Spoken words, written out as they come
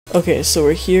Okay, so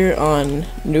we're here on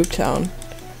Nuketown.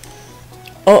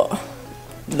 Oh,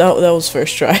 that was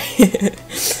first try.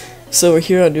 So we're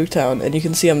here on Nuketown, and you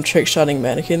can see I'm trick-shotting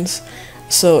mannequins.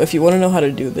 So if you want to know how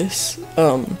to do this,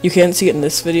 you can't see it in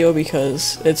this video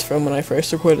because it's from when I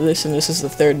first recorded this, and this is the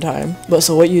third time. But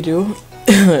so what you do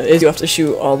is you have to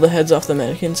shoot all the heads off the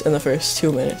mannequins in the first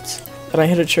 2 minutes. And I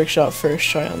hit a trick shot first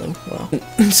try on them. Wow.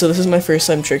 So this is my first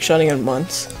time trick-shotting in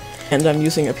months. And I'm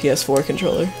using a PS4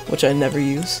 controller, which I never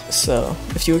use. So,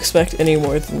 if you expect any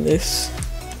more than this,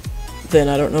 then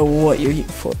I don't know what you're here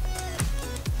for.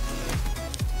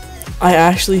 I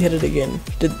actually hit it again.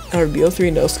 Did our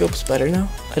BO3 no-scopes better now?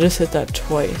 I just hit that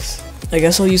twice. I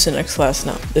guess I'll use the next class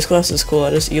now. This class is cool,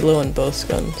 I just ELO on both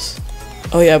guns.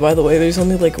 Oh yeah, by the way, there's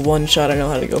only like one shot I know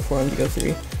how to go for on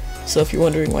BO3. So if you're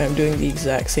wondering why I'm doing the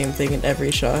exact same thing in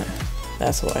every shot,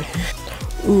 that's why.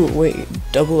 Ooh, wait,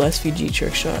 double SVG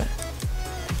trick shot.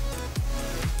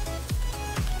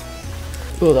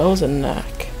 Ooh, that was a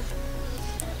knack.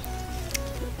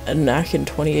 A knack in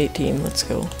 2018, let's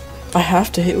go. I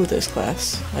have to hit with this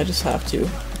class. I just have to.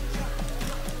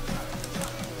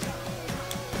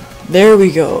 There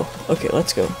we go. Okay,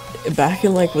 let's go. Back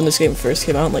in like when this game first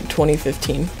came out in like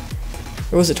 2015,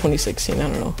 or was it 2016? I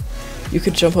don't know. You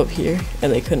could jump up here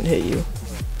and they couldn't hit you.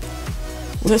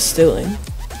 Was that stilling?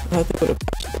 I thought they would have.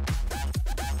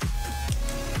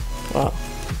 Wow.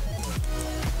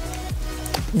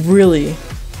 Really?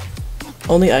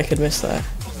 Only I could miss that.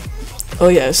 Oh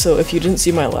yeah, so if you didn't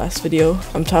see my last video,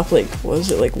 I'm top like, what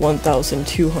was it, like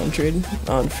 1,200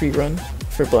 on free run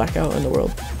for Blackout in the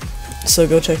world. So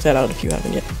go check that out if you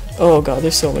haven't yet. Oh god,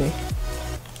 there's so many.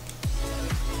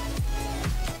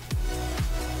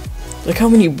 Look how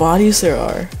many bodies there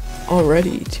are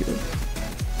already, too.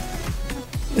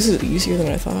 This is easier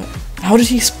than I thought. How did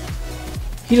he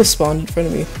just spawned in front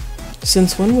of me.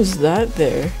 Since when was that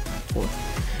there?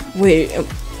 Wait,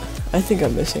 I think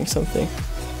I'm missing something.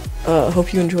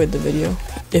 Hope you enjoyed the video.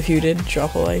 If you did,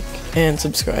 drop a like and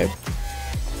subscribe.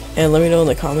 And let me know in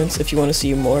the comments if you want to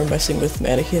see more messing with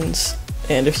mannequins,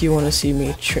 and if you want to see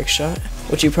me trick shot,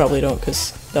 which you probably don't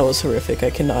because that was horrific. I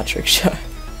cannot trick shot.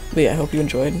 But yeah, I hope you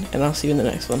enjoyed, and I'll see you in the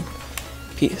next one.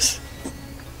 Peace.